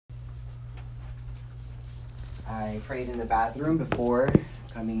I prayed in the bathroom before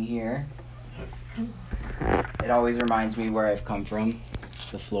coming here. It always reminds me where I've come from,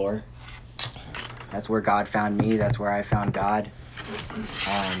 the floor. That's where God found me. That's where I found God.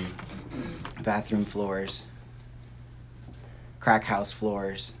 Bathroom floors, crack house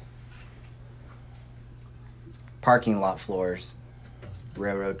floors, parking lot floors,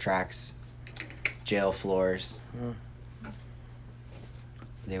 railroad tracks, jail floors.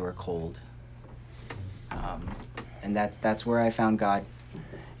 They were cold. And that's where I found God.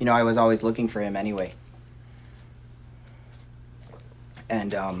 You know, I was always looking for him anyway.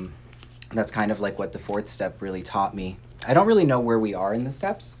 And that's kind of like what the fourth step really taught me. I don't really know where we are in the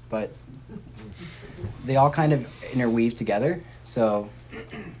steps, but they all kind of interweave together. So,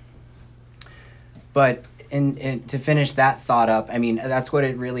 but in to finish that thought up, I mean, that's what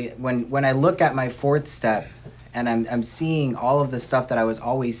it really, when I look at my fourth step and I'm seeing all of the stuff that I was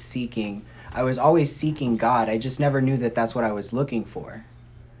always seeking God. I just never knew that that's what I was looking for.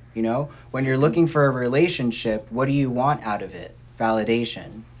 You know, when you're looking for a relationship, what do you want out of it?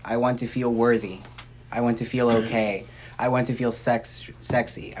 Validation. I want to feel worthy. I want to feel okay. I want to feel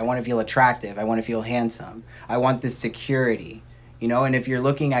sexy. I want to feel attractive. I want to feel handsome. I want this security. You know, and if you're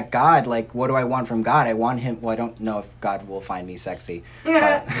looking at God, like, what do I want from God? I want him. Well, I don't know if God will find me sexy.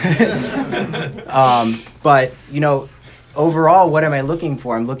 But, but you know, overall, what am I looking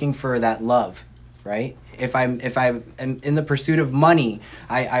for? I'm looking for that love, right? If I'm in the pursuit of money,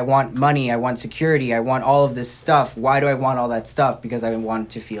 I want money, I want security, I want all of this stuff. Why do I want all that stuff? Because I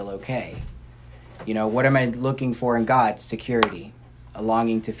want to feel okay. You know, what am I looking for in God? Security, a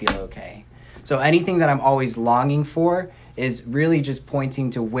longing to feel okay. So anything that I'm always longing for is really just pointing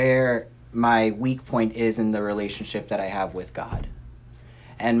to where my weak point is in the relationship that I have with God.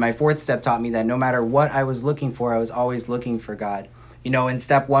 And my fourth step taught me that no matter what I was looking for, I was always looking for God. You know, in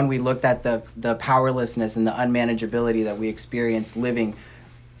step one, we looked at the powerlessness and the unmanageability that we experience living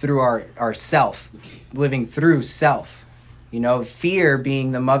through our self, living through self. You know, fear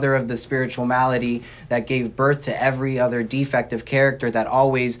being the mother of the spiritual malady that gave birth to every other defect of character that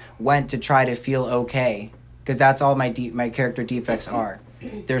always went to try to feel okay. Because that's all my character defects are.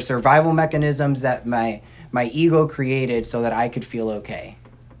 They're survival mechanisms that my ego created so that I could feel okay.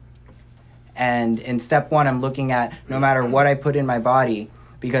 And in step one, I'm looking at no matter what I put in my body,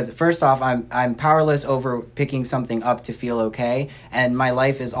 because first off, I'm powerless over picking something up to feel okay, and my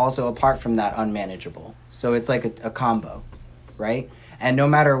life is also apart from that unmanageable. So it's like a combo, right? And no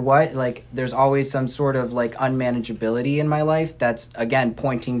matter what, like, there's always some sort of like unmanageability in my life that's, again,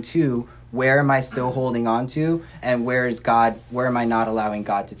 pointing to where am I still holding on to, and where am I not allowing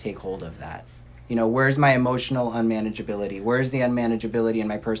God to take hold of that? You know, where's my emotional unmanageability? Where's the unmanageability in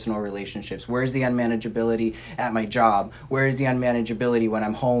my personal relationships? Where's the unmanageability at my job? Where's the unmanageability when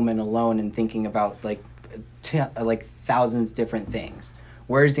I'm home and alone and thinking about like thousands different things?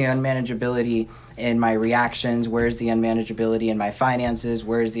 Where's the unmanageability in my reactions? Where's the unmanageability in my finances?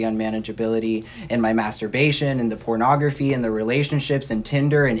 Where's the unmanageability in my masturbation and the pornography and the relationships and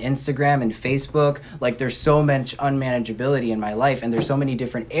Tinder and Instagram and Facebook? Like, there's so much unmanageability in my life, and there's so many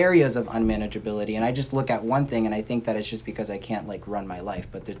different areas of unmanageability. And I just look at one thing and I think that it's just because I can't like run my life,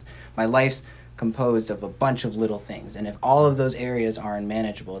 but my life's composed of a bunch of little things. And if all of those areas are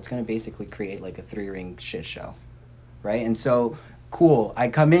unmanageable, it's going to basically create like a 3-ring shit show, right? And so cool, I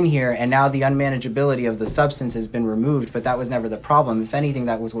come in here and now the unmanageability of the substance has been removed, but that was never the problem. If anything,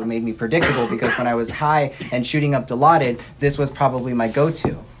 that was what made me predictable, because when I was high and shooting up Dilaudid, this was probably my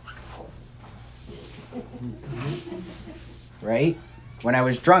go-to. Right? When I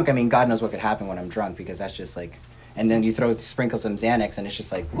was drunk, I mean, God knows what could happen when I'm drunk, because that's just like, and then you sprinkle some Xanax and it's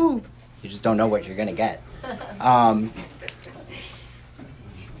just like, woo, you just don't know what you're gonna get.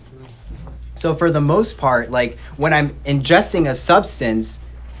 So for the most part, like, when I'm ingesting a substance,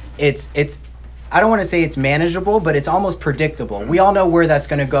 it's I don't want to say it's manageable, but it's almost predictable. We all know where that's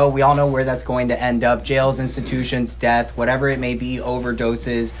going to go. We all know where that's going to end up. Jails, institutions, death, whatever it may be,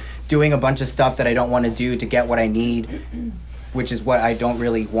 overdoses, doing a bunch of stuff that I don't want to do to get what I need, which is what I don't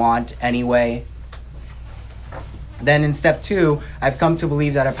really want anyway. Then in step two, I've come to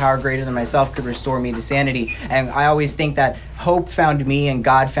believe that a power greater than myself could restore me to sanity. And I always think that hope found me and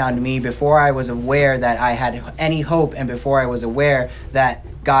God found me before I was aware that I had any hope, and before I was aware that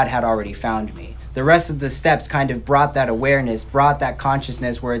God had already found me. The rest of the steps kind of brought that awareness, brought that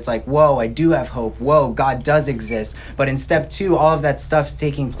consciousness where it's like, whoa, I do have hope. Whoa, God does exist. But in step two, all of that stuff's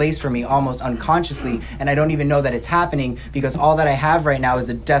taking place for me almost unconsciously. And I don't even know that it's happening, because all that I have right now is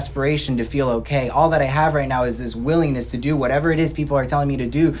a desperation to feel okay. All that I have right now is this willingness to do whatever it is people are telling me to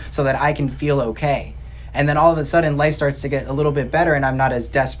do so that I can feel okay. And then all of a sudden life starts to get a little bit better and I'm not as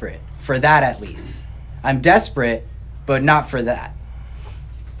desperate, for that at least. I'm desperate, but not for that.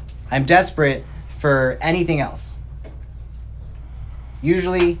 I'm desperate for anything else.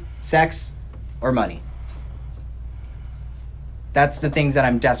 Usually sex or money. That's the things that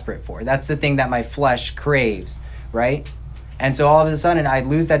I'm desperate for. That's the thing that my flesh craves, right? And so all of a sudden I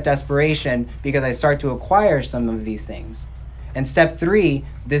lose that desperation because I start to acquire some of these things. And step 3,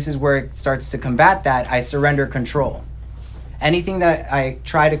 this is where it starts to combat that. I surrender control. Anything that I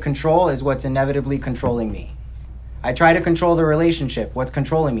try to control is what's inevitably controlling me. I try to control the relationship. What's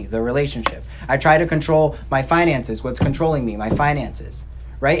controlling me? The relationship. I try to control my finances. What's controlling me? My finances.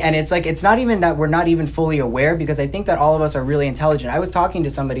 Right? And it's like, it's not even that we're not even fully aware, because I think that all of us are really intelligent. I was talking to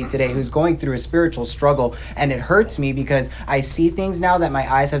somebody today who's going through a spiritual struggle, and it hurts me because I see things now that my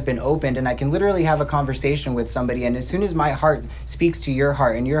eyes have been opened, and I can literally have a conversation with somebody, and as soon as my heart speaks to your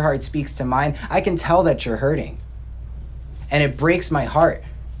heart and your heart speaks to mine, I can tell that you're hurting. And it breaks my heart.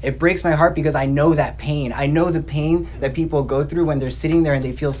 It breaks my heart because I know that pain. I know the pain that people go through when they're sitting there and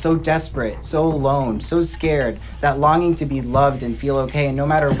they feel so desperate, so alone, so scared, that longing to be loved and feel okay. And no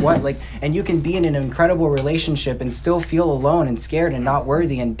matter what, and you can be in an incredible relationship and still feel alone and scared and not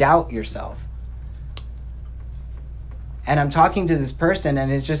worthy and doubt yourself. And I'm talking to this person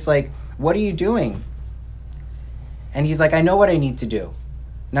and it's just like, what are you doing? And he's like, I know what I need to do.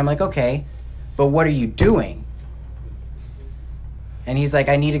 And I'm like, okay, but what are you doing? And he's like,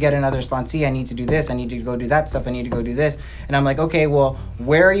 I need to get another sponsee. I need to do this. I need to go do that stuff. I need to go do this. And I'm like, okay, well,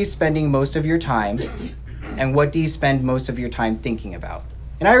 where are you spending most of your time? And what do you spend most of your time thinking about?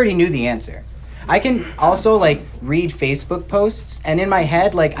 And I already knew the answer. I can also read Facebook posts. And in my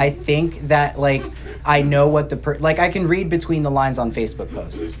head, I think that I know what I can read between the lines on Facebook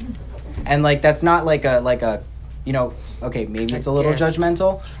posts. And that's not okay, maybe it's a little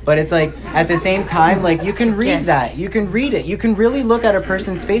judgmental, but it's at the same time, you can read that. You can read it. You can really look at a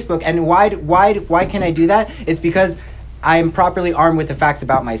person's Facebook. And why can I do that? It's because I'm properly armed with the facts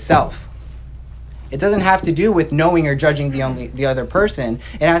about myself. It doesn't have to do with knowing or judging the other person.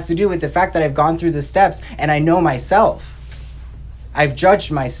 It has to do with the fact that I've gone through the steps and I know myself. I've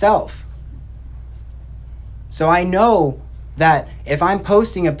judged myself. So I know that if I'm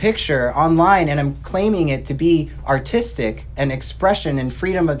posting a picture online and I'm claiming it to be artistic and expression and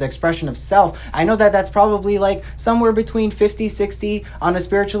freedom of the expression of self, I know that that's probably somewhere between 50, 60 on a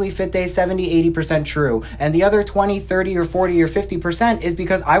spiritually fit day, 70, 80% true. And the other 20, 30 or 40 or 50% is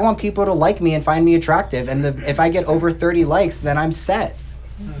because I want people to like me and find me attractive. And if I get over 30 likes, then I'm set.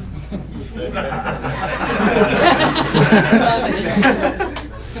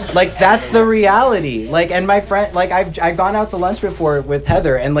 That's the reality. And my friend, I've gone out to lunch before with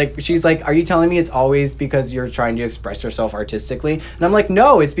Heather, and she's like, are you telling me it's always because you're trying to express yourself artistically? And I'm like,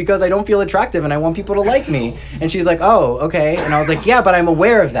 no, it's because I don't feel attractive and I want people to like me. And she's like, oh, okay. And I was like, yeah, but I'm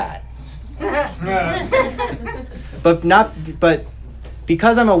aware of that. But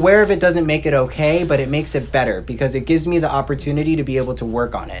because I'm aware of it doesn't make it okay, but it makes it better because it gives me the opportunity to be able to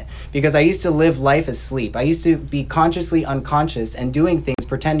work on it. Because I used to live life asleep. I used to be consciously unconscious and doing things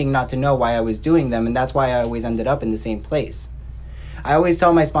pretending not to know why I was doing them, and that's why I always ended up in the same place. I always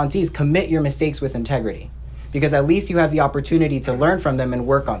tell my sponsees, commit your mistakes with integrity, because at least you have the opportunity to learn from them and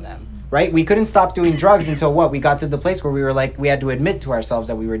work on them, right? We couldn't stop doing drugs until we got to the place where we were we had to admit to ourselves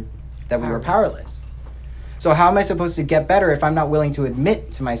that we were powerless. So how am I supposed to get better if I'm not willing to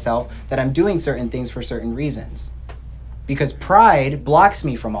admit to myself that I'm doing certain things for certain reasons? Because pride blocks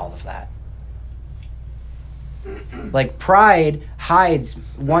me from all of that. Pride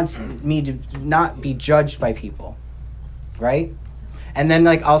wants me to not be judged by people, right? And then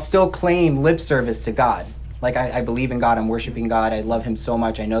I'll still claim lip service to God. I believe in God, I'm worshiping God, I love him so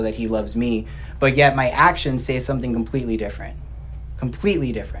much, I know that he loves me, but yet my actions say something completely different.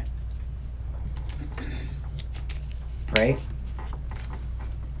 Completely different. Right?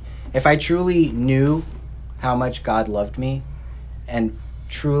 If I truly knew how much God loved me and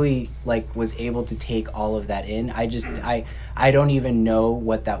truly was able to take all of that in, I don't even know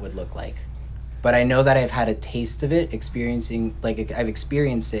what that would look like. But I know that I've had a taste of it, I've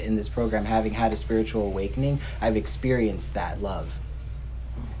experienced it in this program, having had a spiritual awakening. I've experienced that love.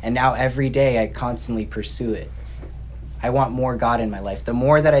 And now every day I constantly pursue it. I want more God in my life. The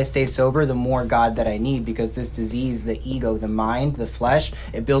more that I stay sober, the more God that I need, because this disease, the ego, the mind, the flesh,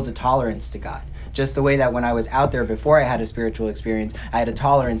 it builds a tolerance to God. Just the way that when I was out there before I had a spiritual experience, I had a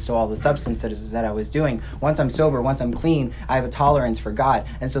tolerance to all the substances that I was doing. Once I'm sober, once I'm clean, I have a tolerance for God.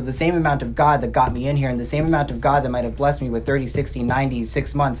 And so the same amount of God that got me in here and the same amount of God that might have blessed me with 30, 60, 90,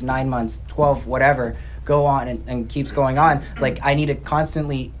 6 months, 9 months, 12, whatever, go on and keeps going on. I need to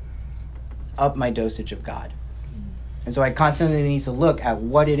constantly up my dosage of God. And so I constantly need to look at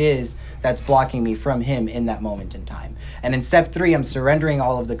what it is that's blocking me from him in that moment in time. And in step 3, I'm surrendering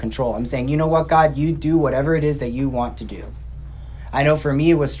all of the control. I'm saying, you know what, God, you do whatever it is that you want to do. I know for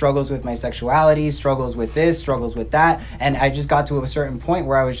me it was struggles with my sexuality, struggles with this, struggles with that, and I just got to a certain point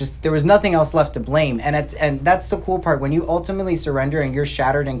where I was just, there was nothing else left to blame. And that's the cool part. When you ultimately surrender and you're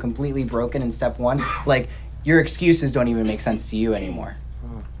shattered and completely broken in step 1, like, your excuses don't even make sense to you anymore.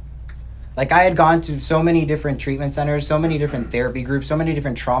 Like, I had gone to so many different treatment centers, so many different therapy groups, so many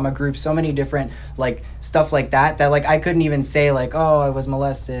different trauma groups, so many different, like, stuff like that, like, I couldn't even say, like, oh, I was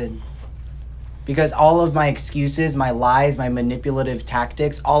molested. Because all of my excuses, my lies, my manipulative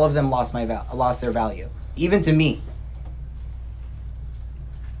tactics, all of them lost their value. Even to me.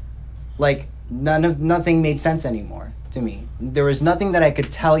 Like, nothing made sense anymore to me. There was nothing that I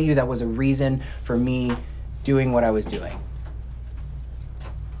could tell you that was a reason for me doing what I was doing.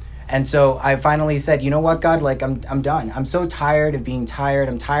 And so I finally said, you know what, God, like, I'm done. I'm so tired of being tired.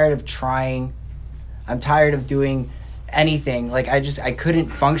 I'm tired of trying. I'm tired of doing anything. Like, I couldn't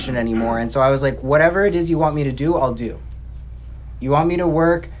function anymore. And so I was like, whatever it is you want me to do, I'll do. You want me to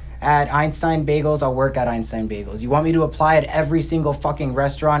work at Einstein Bagels, I'll work at Einstein Bagels. You want me to apply at every single fucking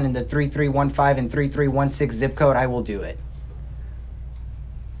restaurant in the 3315 and 3316 zip code, I will do it.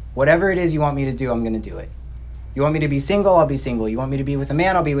 Whatever it is you want me to do, I'm going to do it. You want me to be single, I'll be single. You want me to be with a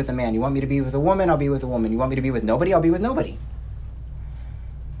man, I'll be with a man. You want me to be with a woman, I'll be with a woman. You want me to be with nobody, I'll be with nobody.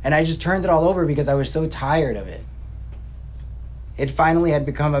 And I just turned it all over because I was so tired of it. It finally had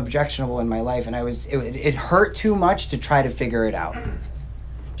become objectionable in my life, and it hurt too much to try to figure it out. Do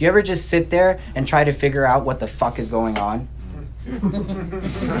you ever just sit there and try to figure out what the fuck is going on?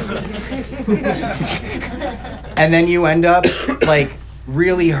 And then you end up, like,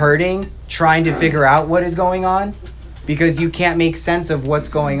 really hurting, trying to figure out what is going on because you can't make sense of what's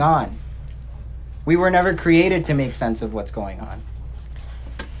going on. We were never created to make sense of what's going on.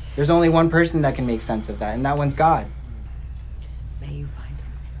 There's only one person that can make sense of that, and that one's God. May you find him.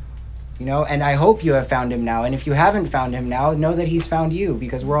 You know, and I hope you have found him now. And if you haven't found him now, know that he's found you,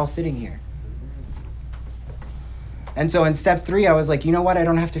 because we're all sitting here. And so in step 3, I was like, you know what? I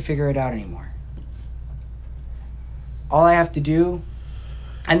don't have to figure it out anymore. All I have to do,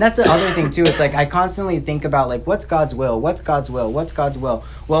 and that's the other thing too, it's like I constantly think about, like, what's God's will? What's God's will? What's God's will?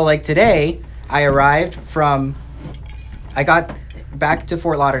 Well, like today, I got back to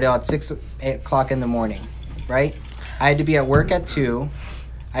Fort Lauderdale at 8 o'clock in the morning, right? I had to be at work at 2.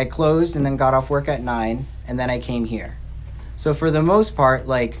 I closed and then got off work at 9, and then I came here. So for the most part,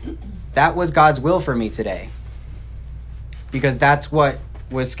 like, that was God's will for me today. Because that's what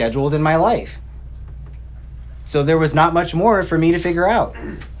was scheduled in my life. So there was not much more for me to figure out.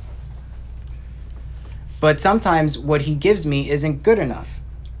 But sometimes what he gives me isn't good enough.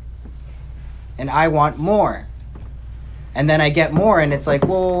 And I want more. And then I get more, and it's like,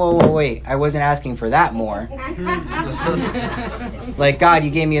 whoa, wait. I wasn't asking for that more. Like, God, you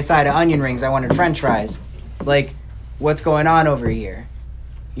gave me a side of onion rings. I wanted French fries. Like, what's going on over here?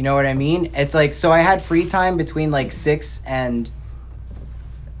 You know what I mean? It's like, so I had free time between like 6 and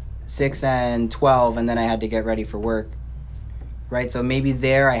 12, and then I had to get ready for work. Right? So maybe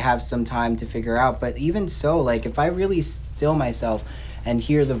there I have some time to figure out. But even so, like, if I really still myself and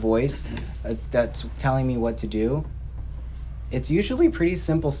hear the voice that's telling me what to do, it's usually pretty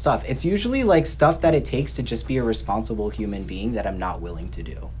simple stuff. It's usually like stuff that it takes to just be a responsible human being that I'm not willing to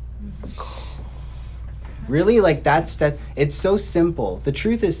do. Really, like, it's so simple. The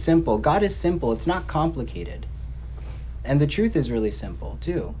truth is simple. God is simple. It's not complicated. And the truth is really simple,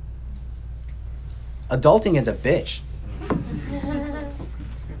 too. Adulting is a bitch.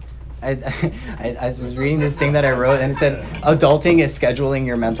 I was reading this thing that I wrote, and it said, adulting is scheduling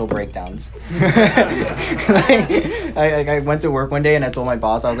your mental breakdowns. I went to work one day, and I told my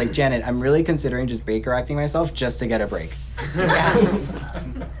boss, I was like, Janet, I'm really considering just Baker acting myself just to get a break. Yeah.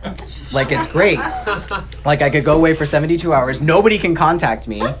 Like, it's great. Like, I could go away for 72 hours. Nobody can contact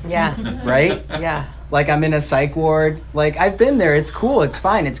me. Yeah. Right? Yeah. Like, I'm in a psych ward. Like, I've been there. It's cool. It's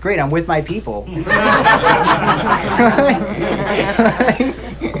fine. It's great. I'm with my people.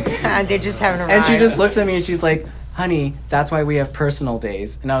 They're just having a ride. And she just looks at me and she's like, honey, that's why we have personal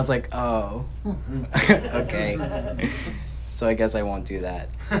days. And I was like, oh, okay. So I guess I won't do that.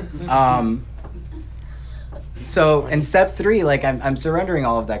 So in step 3, like, I'm surrendering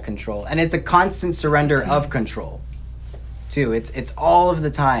all of that control. And it's a constant surrender of control, too. It's all of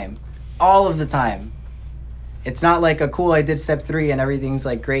the time. All of the time. It's not like I did step 3 and everything's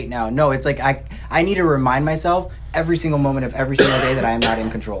like great now. No, it's like I need to remind myself every single moment of every single day that I am not in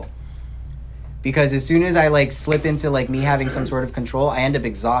control. Because as soon as I like slip into like me having some sort of control, I end up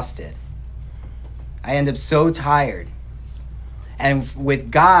exhausted. I end up so tired. And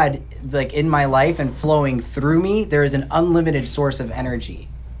with God, like in my life and flowing through me, there is an unlimited source of energy.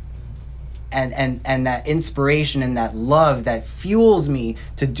 And that inspiration and that love that fuels me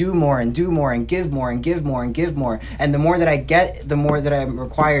to do more and do more and give more and give more and give more. And the more that I get, the more that I'm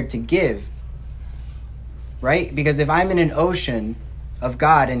required to give. Right? Because if I'm in an ocean of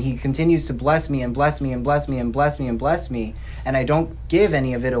God and he continues to bless me and bless me and bless me and bless me and bless me, and I don't give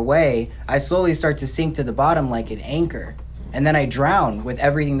any of it away, I slowly start to sink to the bottom like an anchor. And then I drown with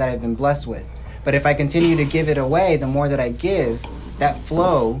everything that I've been blessed with. But if I continue to give it away, the more that I give, that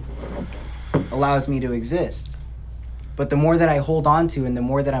flow allows me to exist. But the more that I hold on to and the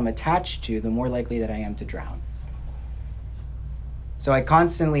more that I'm attached to, the more likely that I am to drown. So I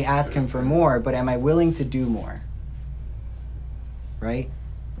constantly ask him for more, but am I willing to do more? Right?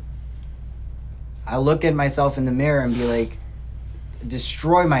 I look at myself in the mirror and be like,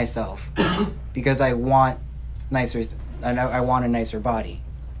 destroy myself because I want I want a nicer body.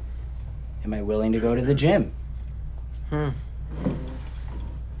 Am I willing to go to the gym? Am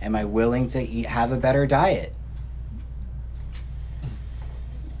I willing to have a better diet?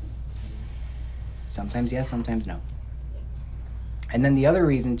 Sometimes yes, sometimes no. And then the other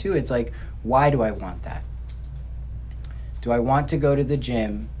reason too, it's like, why do I want that? Do I want to go to the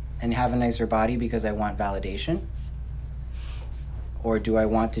gym and have a nicer body because I want validation? Or do I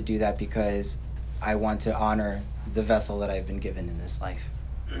want to do that because I want to honor the vessel that I've been given in this life?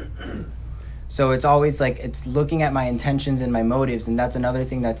 So it's always like, it's looking at my intentions and my motives, and that's another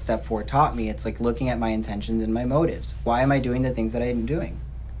thing that step 4 taught me. It's like looking at my intentions and my motives. Why am I doing the things that I'm doing?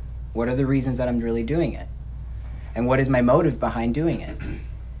 What are the reasons that I'm really doing it? And what is my motive behind doing it?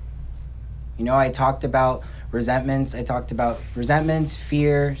 You know, I talked about resentments.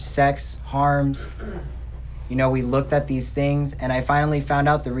 Fear, sex, harms. You know, we looked at these things, and I finally found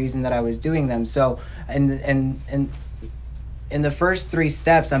out the reason that I was doing them. So, in the first 3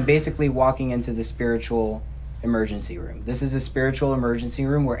 steps, I'm basically walking into the spiritual emergency room. This is a spiritual emergency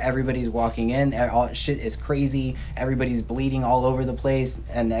room where everybody's walking in, all shit is crazy, everybody's bleeding all over the place,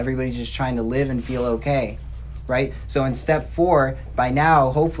 and everybody's just trying to live and feel okay, right? So in step 4, by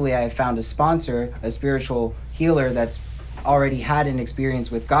now, hopefully I have found a sponsor, a spiritual healer that's already had an experience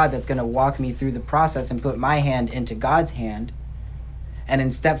with God that's going to walk me through the process and put my hand into God's hand. And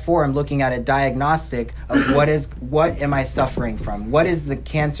in step 4, I'm looking at a diagnostic of what am I suffering from? What is the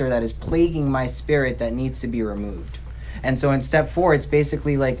cancer that is plaguing my spirit that needs to be removed? And so in step 4, it's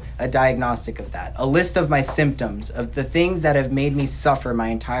basically like a diagnostic of that, a list of my symptoms, of the things that have made me suffer my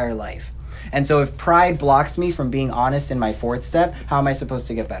entire life. And so if pride blocks me from being honest in my 4th step, how am I supposed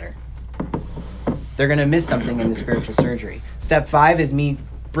to get better? They're going to miss something in the spiritual surgery. Step 5 is me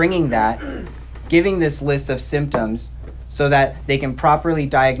bringing that, giving this list of symptoms so that they can properly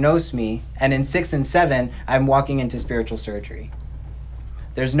diagnose me. And in 6 and 7, I'm walking into spiritual surgery.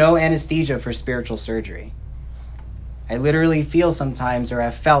 There's no anesthesia for spiritual surgery. I literally feel sometimes, or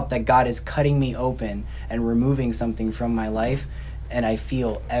have felt, that God is cutting me open and removing something from my life. And I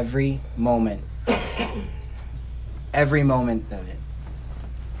feel every moment of it.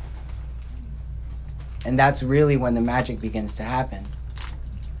 And that's really when the magic begins to happen.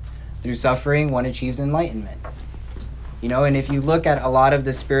 Through suffering, one achieves enlightenment. You know, and if you look at a lot of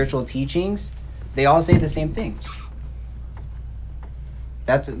the spiritual teachings, they all say the same thing.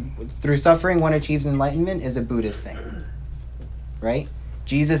 That's through suffering, one achieves enlightenment is a Buddhist thing, right?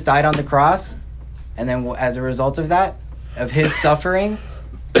 Jesus died on the cross, and then as a result of that, of his suffering,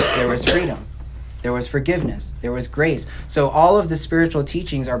 there was freedom. There was forgiveness. There was grace. So all of the spiritual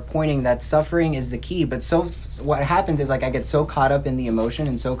teachings are pointing that suffering is the key. But so what happens is, like, I get so caught up in the emotion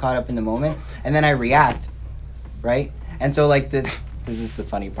and so caught up in the moment, and then I react, right? And so, like, this is the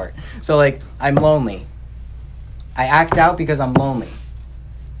funny part. So, like, I'm lonely. I act out because I'm lonely.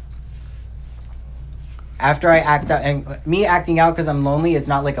 After I act out, and me acting out because I'm lonely is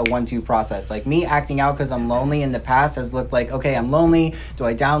not like a 1-2 process. Like, me acting out because I'm lonely in the past has looked like, okay, I'm lonely. Do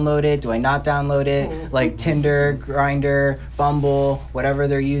I download it? Do I not download it? Like Tinder, Grindr, Bumble, whatever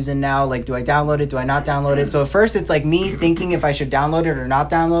they're using now. Like, do I download it? Do I not download it? So at first it's like me thinking if I should download it or not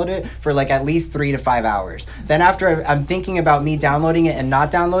download it for like at least 3 to 5 hours. Then after I'm thinking about me downloading it and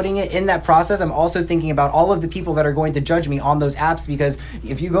not downloading it, in that process, I'm also thinking about all of the people that are going to judge me on those apps, because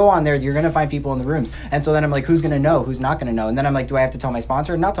if you go on there, you're going to find people in the rooms. And so then I'm like, who's going to know? Who's not going to know? And then I'm like, do I have to tell my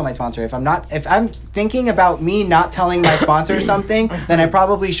sponsor or not tell my sponsor? If I'm thinking about me not telling my sponsor something, then I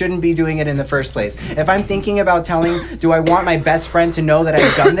probably shouldn't be doing it in the first place. If I'm thinking about do I want my best friend to know that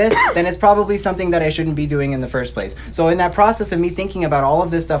I've done this, then it's probably something that I shouldn't be doing in the first place. So in that process of me thinking about all of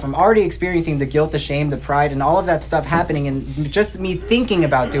this stuff, I'm already experiencing the guilt, the shame, the pride, and all of that stuff happening, and just me thinking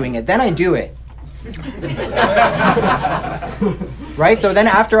about doing it. Then I do it. Right? So then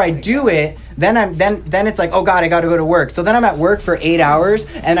after I do it, then it's like, oh God, I got to go to work. So then I'm at work for 8 hours,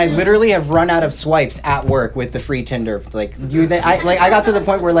 and I literally have run out of swipes at work with the free Tinder. I got to the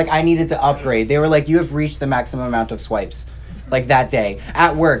point where like I needed to upgrade. They were like, you have reached the maximum amount of swipes, like that day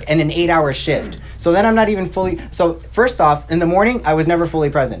at work, and an 8-hour shift. So then I'm not even fully. So first off, in the morning, I was never fully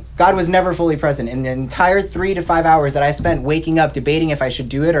present. God was never fully present. In the entire 3 to 5 hours that I spent waking up, debating if I should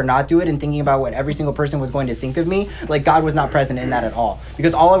do it or not do it, and thinking about what every single person was going to think of me, like God was not present in that at all.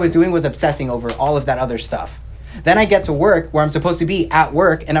 Because all I was doing was obsessing over all of that other stuff. Then I get to work where I'm supposed to be at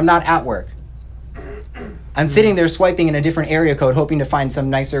work, and I'm not at work. I'm sitting there swiping in a different area code, hoping to find some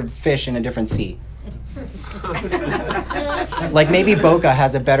nicer fish in a different sea. Like maybe Boca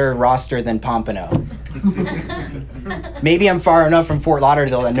has a better roster than Pompano. Maybe I'm far enough from Fort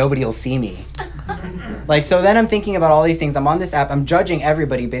Lauderdale that nobody will see me. Like, so then I'm thinking about all these things. I'm on this app. I'm judging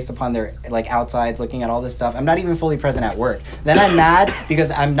everybody based upon their like outsides, looking at all this stuff. I'm not even fully present at work. Then I'm mad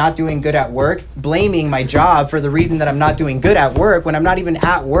because I'm not doing good at work, blaming my job for the reason that I'm not doing good at work when I'm not even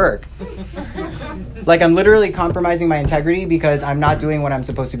at work. Like, I'm literally compromising my integrity because I'm not doing what I'm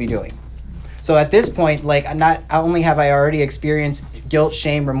supposed to be doing. So at this point, like, not only have I already experienced guilt,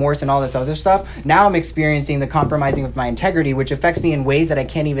 shame, remorse, and all this other stuff, now I'm experiencing the compromising of my integrity, which affects me in ways that I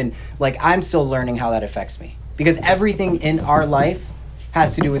can't even, like, I'm still learning how that affects me. Because everything in our life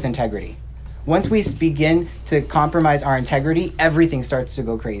has to do with integrity. Once we begin to compromise our integrity, everything starts to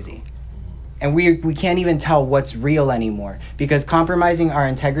go crazy. And we can't even tell what's real anymore, because compromising our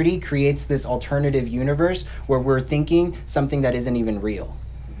integrity creates this alternative universe where we're thinking something that isn't even real.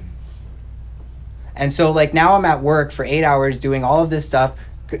 And so, like, now I'm at work for 8 hours doing all of this stuff.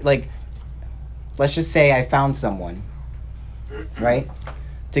 Like, let's just say I found someone, right,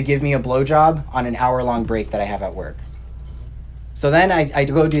 to give me a blowjob on an hour-long break that I have at work. So then I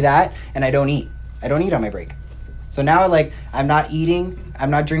go do that, and I don't eat. I don't eat on my break. So now, like, I'm not eating. I'm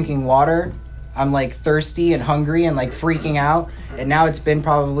not drinking water. I'm, like, thirsty and hungry and, like, freaking out. And now it's been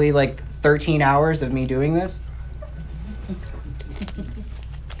probably, like, 13 hours of me doing this.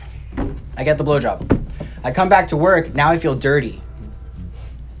 I get the blowjob. I come back to work. Now I feel dirty.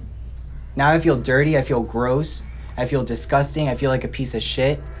 Now I feel dirty. I feel gross. I feel disgusting. I feel like a piece of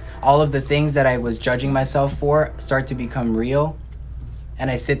shit. All of the things that I was judging myself for start to become real.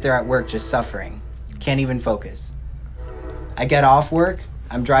 And I sit there at work just suffering. Can't even focus. I get off work.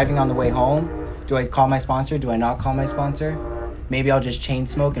 I'm driving on the way home. Do I call my sponsor? Do I not call my sponsor? Maybe I'll just chain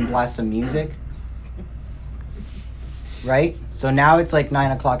smoke and blast some music. Right? So now it's like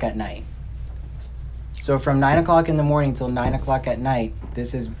 9 o'clock at night. So from 9 o'clock in the morning till 9 o'clock at night,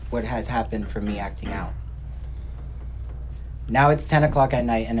 this is what has happened for me acting out. Now it's 10 o'clock at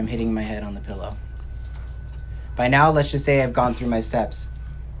night and I'm hitting my head on the pillow. By now, let's just say I've gone through my steps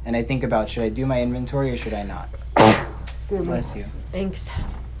and I think about, should I do my inventory or should I not? Bless you. Thanks.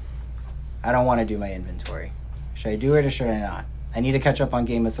 I don't want to do my inventory. Should I do it or should I not? I need to catch up on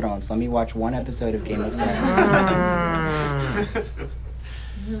Game of Thrones. Let me watch one episode of Game of Thrones.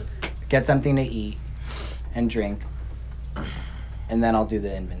 Get something to eat and drink, and then I'll do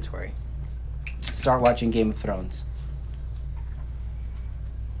the inventory. Start watching Game of Thrones.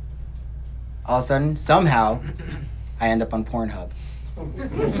 All of a sudden, somehow, I end up on Pornhub.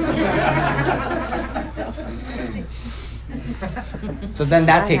 So then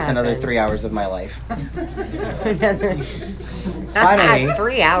that takes another 3 hours of my life. Finally,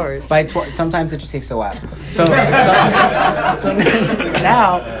 3 hours. By sometimes it just takes a while. So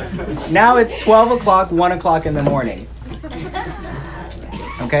now it's 12 o'clock, 1 o'clock in the morning.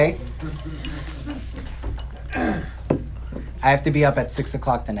 Okay? I have to be up at 6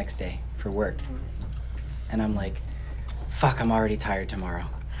 o'clock the next day for work. And I'm like, fuck, I'm already tired tomorrow.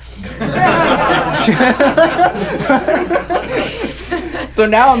 So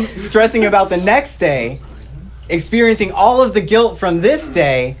now I'm stressing about the next day, experiencing all of the guilt from this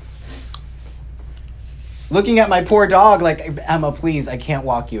day, looking at my poor dog like, Emma, please, I can't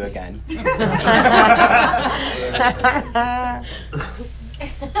walk you again. And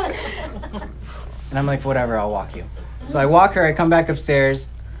I'm like, whatever, I'll walk you. So I walk her, I come back upstairs.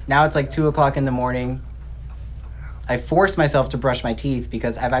 Now it's like 2 o'clock in the morning. I forced myself to brush my teeth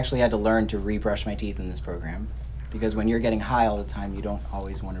because I've actually had to learn to rebrush my teeth in this program. Because when you're getting high all the time, you don't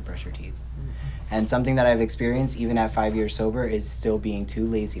always want to brush your teeth. And something that I've experienced, even at 5 years sober, is still being too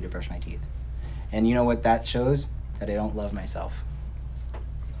lazy to brush my teeth. And you know what that shows? That I don't love myself.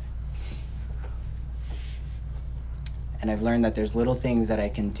 And I've learned that there's little things that I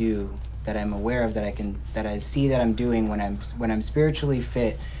can do, that I'm aware of, that I see that I'm doing when I'm spiritually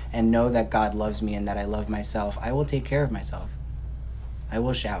fit and know that God loves me and that I love myself. I will take care of myself. I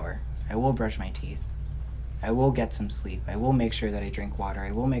will shower. I will brush my teeth. I will get some sleep. I will make sure that I drink water.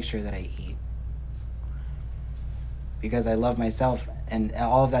 I will make sure that I eat. Because I love myself, and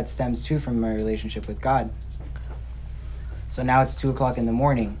all of that stems too from my relationship with God. So now it's 2 o'clock in the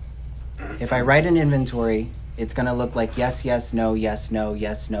morning. If I write an inventory, it's going to look like yes, yes, no, yes,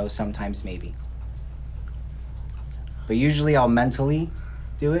 no, sometimes maybe. But usually I'll mentally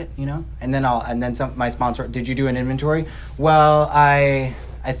do it, you know? And then my sponsor, did you do an inventory? Well, I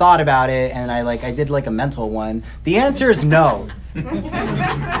thought about it, and I did like a mental one. The answer is no.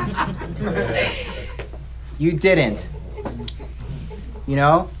 You didn't. You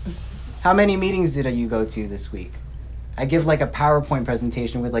know? How many meetings did you go to this week? I give like a PowerPoint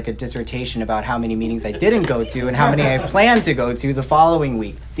presentation with like a dissertation about how many meetings I didn't go to and how many I plan to go to the following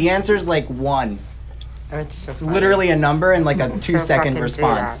week. The answer is like 1. It's literally a number and like a 2-second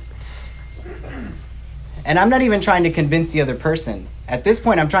response. And I'm not even trying to convince the other person. At this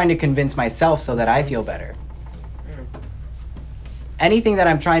point, I'm trying to convince myself so that I feel better. Anything that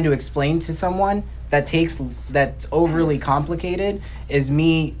I'm trying to explain to someone that's overly complicated is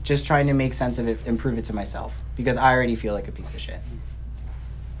me just trying to make sense of it and prove it to myself, because I already feel like a piece of shit.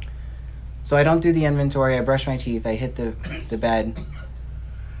 So I don't do the inventory. I brush my teeth. I hit the bed.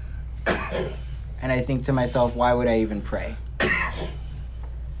 And I think to myself, why would I even pray?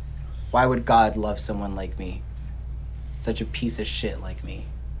 Why would God love someone like me? Such a piece of shit like me.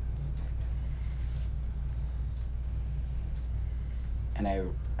 And I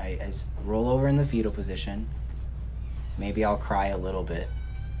roll over in the fetal position. Maybe I'll cry a little bit.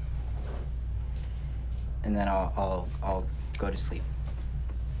 And then I'll go to sleep.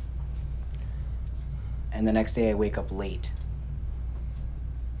 And the next day I wake up late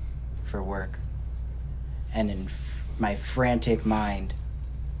for work. And in my frantic mind,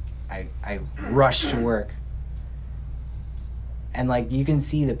 I rush to work. And like, you can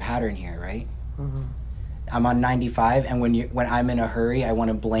see the pattern here, right? Mm-hmm. I'm on 95, and when I'm in a hurry, I want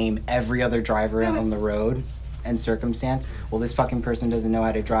to blame every other driver on the road and circumstance. Well, this fucking person doesn't know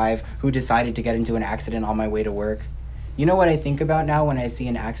how to drive, who decided to get into an accident on my way to work. You know what I think about now when I see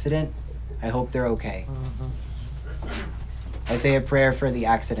an accident? I hope they're okay. Mm-hmm. I say a prayer for the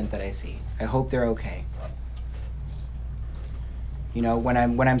accident that I see. I hope they're okay. You know, when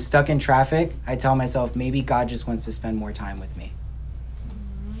I'm stuck in traffic, I tell myself, maybe God just wants to spend more time with me.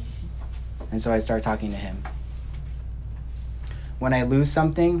 And so I start talking to him. When I lose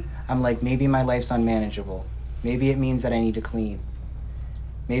something, I'm like, maybe my life's unmanageable. Maybe it means that I need to clean.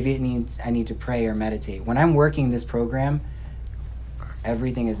 Maybe it means I need to pray or meditate. When I'm working this program,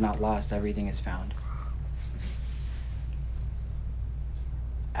 everything is not lost. Everything is found.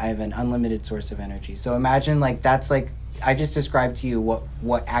 I have an unlimited source of energy. So imagine like that's like, I just described to you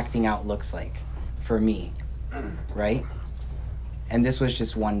what acting out looks like for me, right? And this was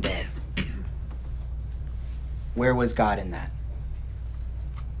just one day. Where was God in that?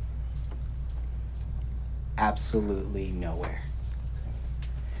 Absolutely nowhere.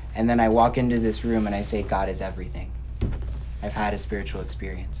 And then I walk into this room and I say, God is everything. I've had a spiritual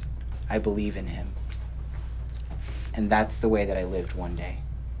experience. I believe in him. And that's the way that I lived one day.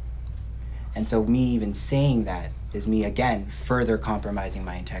 And so me even saying that is me, again, further compromising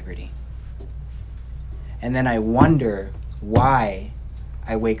my integrity. And then I wonder why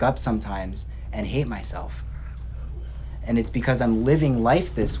I wake up sometimes and hate myself. And it's because I'm living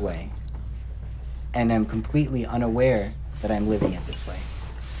life this way, and I'm completely unaware that I'm living it this way.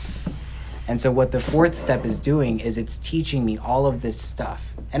 And so what the 4th step is doing is it's teaching me all of this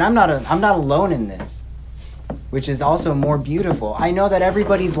stuff. And I'm not alone in this, which is also more beautiful. I know that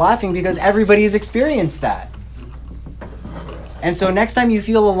everybody's laughing because everybody's experienced that. And so next time you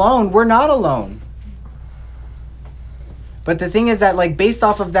feel alone, we're not alone. But the thing is that, like, based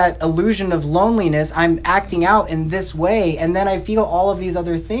off of that illusion of loneliness, I'm acting out in this way, and then I feel all of these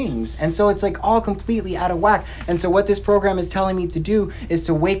other things. And so it's like all completely out of whack. And so what this program is telling me to do is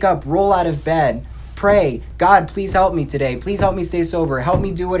to wake up, roll out of bed, pray, God, please help me today. Please help me stay sober. Help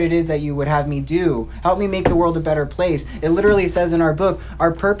me do what it is that you would have me do. Help me make the world a better place. It literally says in our book,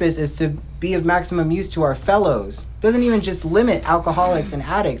 our purpose is to be of maximum use to our fellows. It doesn't even just limit alcoholics and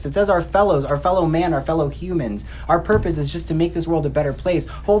addicts. It says our fellows, our fellow man, our fellow humans. Our purpose is just to make this world a better place.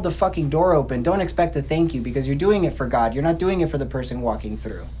 Hold the fucking door open. Don't expect a thank you because you're doing it for God. You're not doing it for the person walking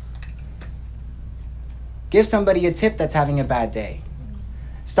through. Give somebody a tip that's having a bad day.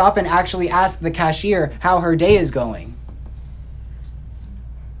 Stop and actually ask the cashier how her day is going.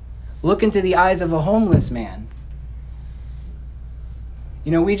 Look into the eyes of a homeless man.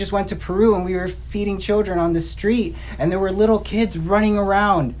 You know, we just went to Peru and we were feeding children on the street, and there were little kids running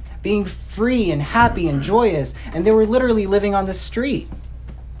around, being free and happy and joyous, and they were literally living on the street.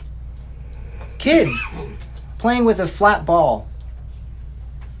 Kids playing with a flat ball.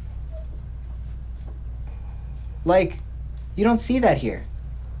 Like, you don't see that here.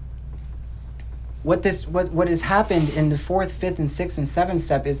 What has happened in the 4th, 5th, and 6th and 7th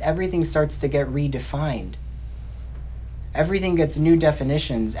step is everything starts to get redefined. Everything gets new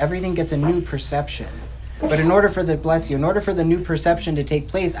definitions. Everything gets a new perception. But in order for the new perception to take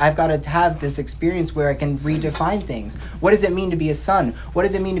place, I've got to have this experience where I can redefine things. What does it mean to be a son? What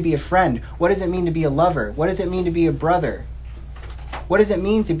does it mean to be a friend? What does it mean to be a lover? What does it mean to be a brother? What does it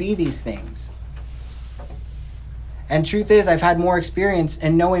mean to be these things? And truth is, I've had more experience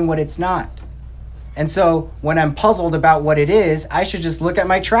in knowing what it's not. And so when I'm puzzled about what it is, I should just look at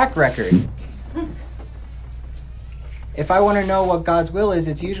my track record. If I want to know what God's will is,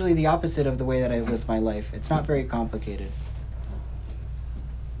 it's usually the opposite of the way that I live my life. It's not very complicated.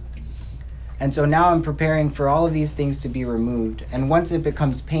 And so now I'm preparing for all of these things to be removed. And once it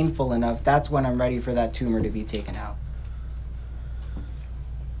becomes painful enough, that's when I'm ready for that tumor to be taken out.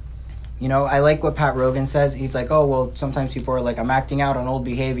 You know, I like what Pat Rogan says. He's like, oh, well, sometimes people are like, I'm acting out on old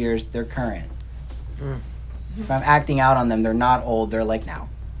behaviors. They're current. If I'm acting out on them, they're not old. They're like now.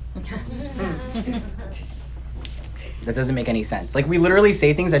 That doesn't make any sense. Like, we literally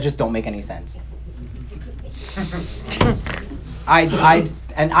say things that just don't make any sense. I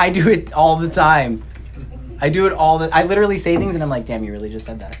do it all the time. I literally say things and I'm like, damn, you really just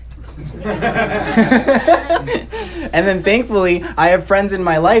said that. And then thankfully, I have friends in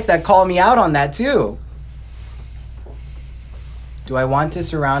my life that call me out on that too. Do I want to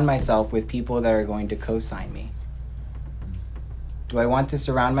surround myself with people that are going to co-sign me? Do I want to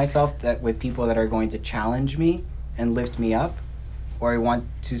surround myself with people that are going to challenge me and lift me up? Or I want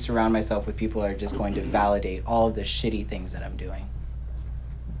to surround myself with people that are just going to validate all of the shitty things that I'm doing?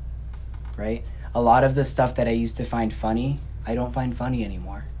 Right? A lot of the stuff that I used to find funny, I don't find funny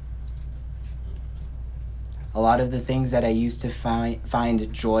anymore. A lot of the things that I used to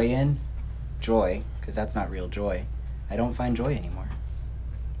find joy in, because that's not real joy, I don't find joy anymore.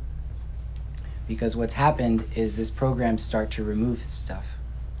 Because what's happened is this program start to remove stuff.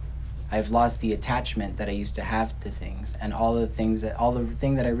 I've lost the attachment that I used to have to things, and all the thing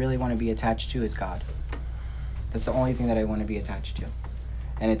that I really want to be attached to is God. That's the only thing that I want to be attached to.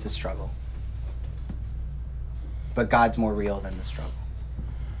 And it's a struggle. But God's more real than the struggle.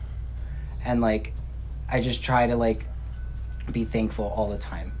 And like, I just try to like be thankful all the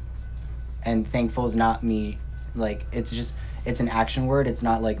time. And thankful is not me, like, it's an action word. It's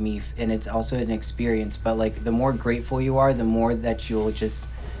not like me, and it's also an experience. But like, the more grateful you are, the more that you'll just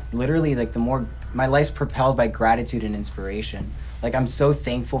literally, like, the more my life's propelled by gratitude and inspiration. Like, I'm so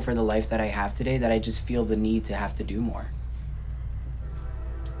thankful for the life that I have today that I just feel the need to have to do more.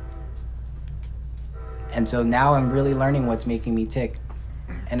 And so now I'm really learning what's making me tick.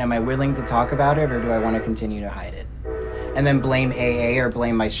 And am I willing to talk about it, or do I want to continue to hide it? And then blame AA or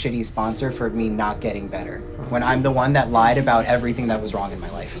blame my shitty sponsor for me not getting better, when I'm the one that lied about everything that was wrong in my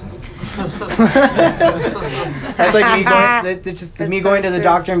life. That's like me going to the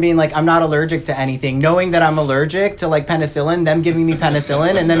doctor and being like, I'm not allergic to anything, knowing that I'm allergic to like penicillin, them giving me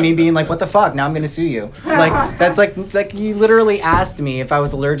penicillin, and then me being like, what the fuck, now I'm gonna sue you. Like, that's like you literally asked me if I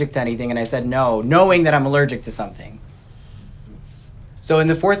was allergic to anything and I said no, knowing that I'm allergic to something. So in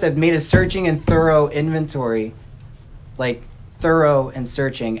the force, I've made a searching and thorough inventory, like thorough and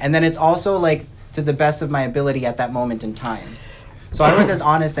searching, and then it's also like to the best of my ability at that moment in time. So I was as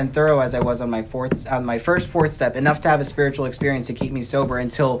honest and thorough as I was on my first fourth step, enough to have a spiritual experience to keep me sober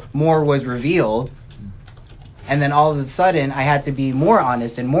until more was revealed. And then all of a sudden, I had to be more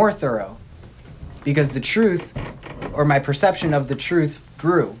honest and more thorough, because the truth, or my perception of the truth,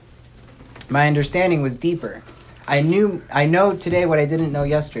 grew. My understanding was deeper. I know today what I didn't know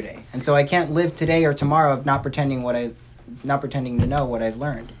yesterday, and so I can't live today or tomorrow of not pretending to know what I've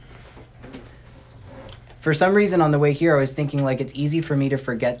learned. For some reason on the way here, I was thinking like it's easy for me to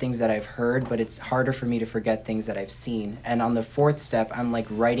forget things that I've heard, but it's harder for me to forget things that I've seen. And on the fourth step, I'm like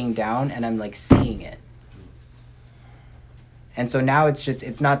writing down and I'm like seeing it. And so now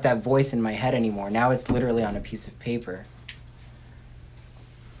it's not that voice in my head anymore. Now it's literally on a piece of paper.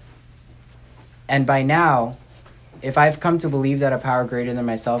 And by now, if I've come to believe that a power greater than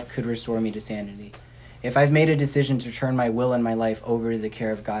myself could restore me to sanity, if I've made a decision to turn my will and my life over to the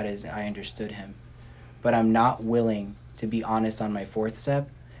care of God as I understood him, but I'm not willing to be honest on my fourth step,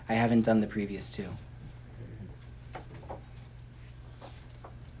 I haven't done the previous two.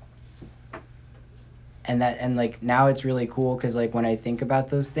 And like now it's really cool, because like when I think about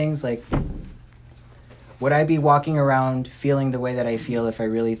those things, like, would I be walking around feeling the way that I feel if I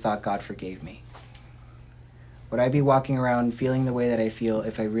really thought God forgave me? Would I be walking around feeling the way that I feel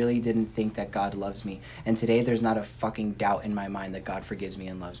if I really didn't think that God loves me? And today there's not a fucking doubt in my mind that God forgives me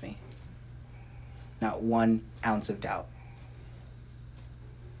and loves me. Not 1 ounce of doubt.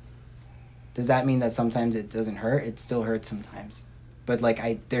 Does that mean that sometimes it doesn't hurt? It still hurts sometimes. But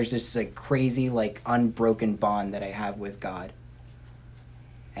like there's this like crazy like unbroken bond that I have with God.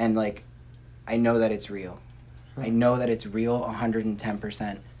 And like I know that it's real. I know that it's real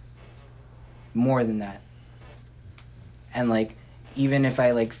 110%. More than that. And like even if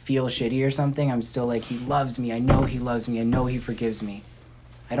I like feel shitty or something, I'm still like, he loves me. I know he loves me. I know he forgives me.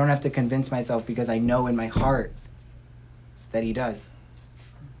 I don't have to convince myself because I know in my heart that he does.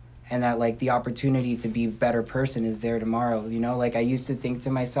 And that like the opportunity to be a better person is there tomorrow. You know, like I used to think to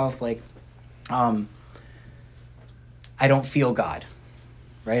myself like, I don't feel God,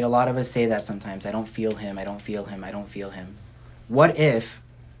 right? A lot of us say that sometimes. I don't feel him. I don't feel him. I don't feel him. What if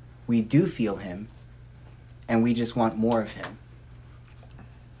we do feel him and we just want more of him,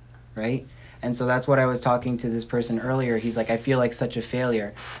 right? And so that's what I was talking to this person earlier. He's like, I feel like such a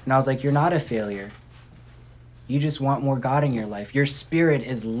failure. And I was like, you're not a failure. You just want more God in your life. Your spirit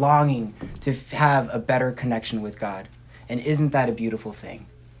is longing to have a better connection with God. And isn't that a beautiful thing?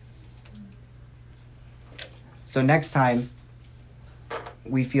 So next time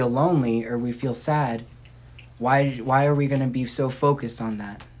we feel lonely or we feel sad, why are we going to be so focused on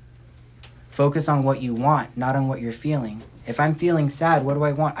that? Focus on what you want, not on what you're feeling. If I'm feeling sad, what do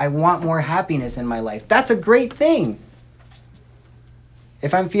I want? I want more happiness in my life. That's a great thing.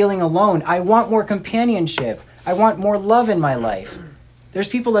 If I'm feeling alone, I want more companionship. I want more love in my life. There's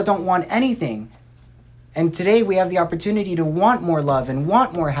people that don't want anything. And today we have the opportunity to want more love and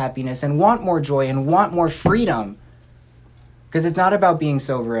want more happiness and want more joy and want more freedom. Because it's not about being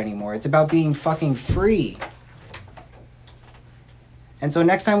sober anymore. It's about being fucking free. And so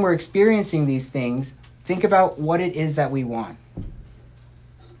next time we're experiencing these things, think about what it is that we want.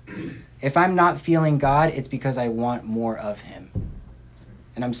 If I'm not feeling God, it's because I want more of him.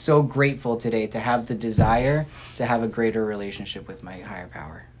 And I'm so grateful today to have the desire to have a greater relationship with my higher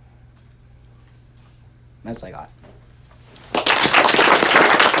power. That's what I got.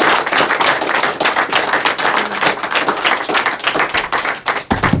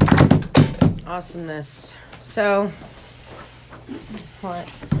 Awesomeness. So,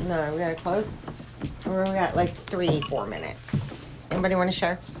 what? No, we gotta close? Or we got like 3-4 minutes. Anybody want to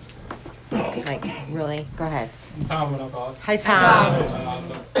share? Like, really? Go ahead. I'm Tom, what I'll call it. Hi,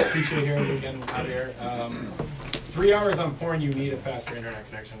 Tom. Appreciate hearing you again, Javier. 3 hours on porn, you need a faster internet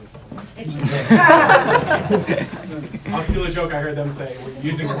connection. I'll steal a joke I heard them say. Were you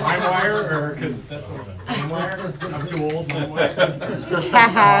using a LimeWire, or because that's a LimeWire? I'm too old. I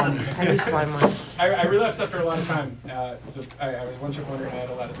use LimeWire. I relapsed after a lot of time. I was one-trick wonder and I had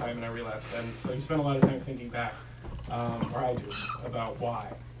a lot of time and I relapsed. And so you spend a lot of time thinking back, or I do, about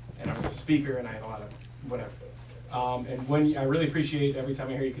why. And I was a speaker and I had a lot of whatever. And when I really appreciate every time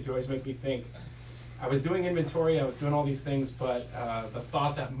I hear you because you always make me think. I was doing inventory, I was doing all these things, but the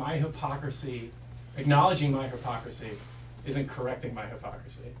thought that my hypocrisy, acknowledging my hypocrisy, isn't correcting my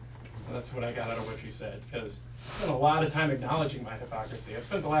hypocrisy. And that's what I got out of what you said, because I spent a lot of time acknowledging my hypocrisy. I've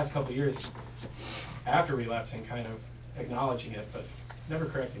spent the last couple of years after relapsing kind of acknowledging it, but never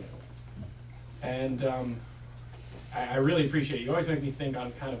correcting it. And I really appreciate it. You always make me think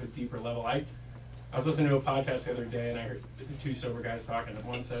on kind of a deeper level. I was listening to a podcast the other day, and I heard two sober guys talking, and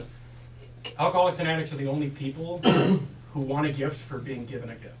one said, alcoholics and addicts are the only people who want a gift for being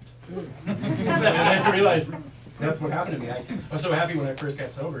given a gift. And I realized that's what happened to me. I was so happy when I first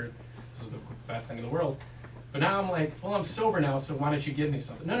got sober. It was the best thing in the world. But now I'm like, well, I'm sober now, so why don't you give me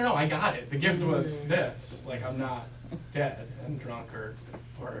something? No, I got it. The gift was this. Like, I'm not dead and drunk or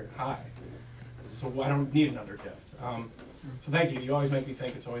high. So I don't need another gift. So thank you. You always make me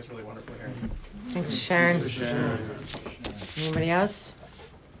think. It's always really wonderful hearing you. Thanks, Sharon. Anybody else?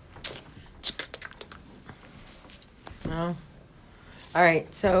 No? All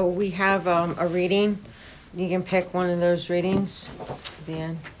right, so we have a reading. You can pick one of those readings at the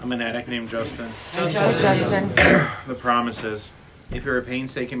end. I'm an addict named Justin. Justin. The promises. If you are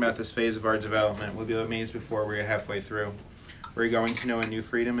painstaking about this phase of our development, we'll be amazed before we are halfway through. We're going to know a new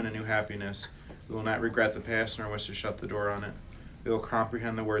freedom and a new happiness. We will not regret the past nor wish to shut the door on it. We will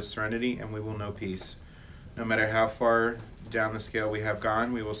comprehend the word serenity and we will know peace. No matter how far down the scale we have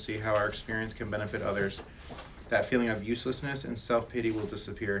gone, we will see how our experience can benefit others. That feeling of uselessness and self-pity will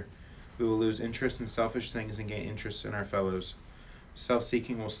disappear. We will lose interest in selfish things and gain interest in our fellows.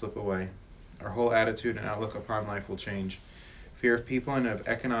 Self-seeking will slip away. Our whole attitude and outlook upon life will change. Fear of people and of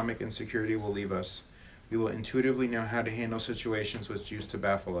economic insecurity will leave us. We will intuitively know how to handle situations which used to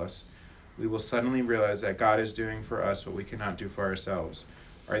baffle us. we will suddenly realize that God is doing for us what we cannot do for ourselves.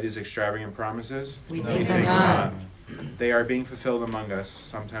 Are these extravagant promises? We think not. They are being fulfilled among us,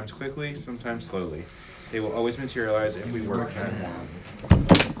 sometimes quickly, sometimes slowly. They will always materialize if we work at it.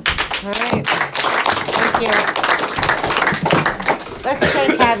 All right. Thank you. Let's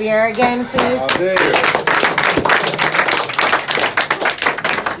thank Javier again, please.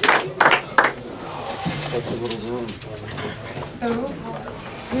 Such a little room.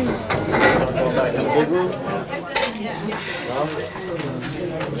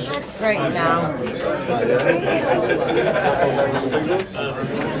 Right now.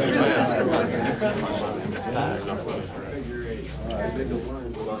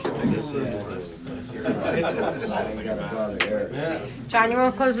 John, you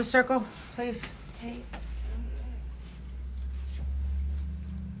want to close the circle, please?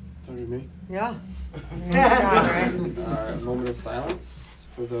 Talking to me? Yeah. John, right? A moment of silence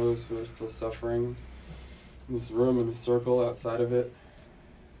for those who are still suffering in this room, in the circle, outside of it.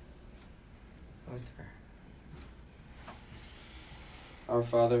 Our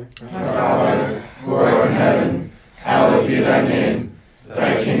Father, who art in heaven, hallowed be thy name.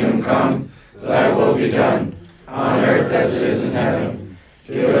 Thy kingdom come, thy will be done, on earth as it is in heaven.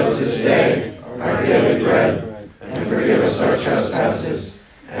 Give us this day our daily bread, and forgive us our trespasses,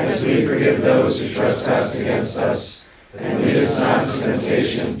 as we forgive those who trespass against us. And lead us not into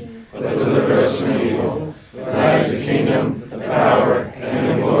temptation, but deliver us from evil. For thine is the kingdom, the power, and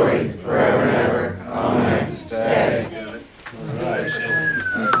the glory, forever and ever. Amen. Stay.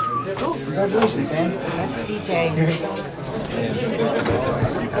 Congratulations, man. That's DJ.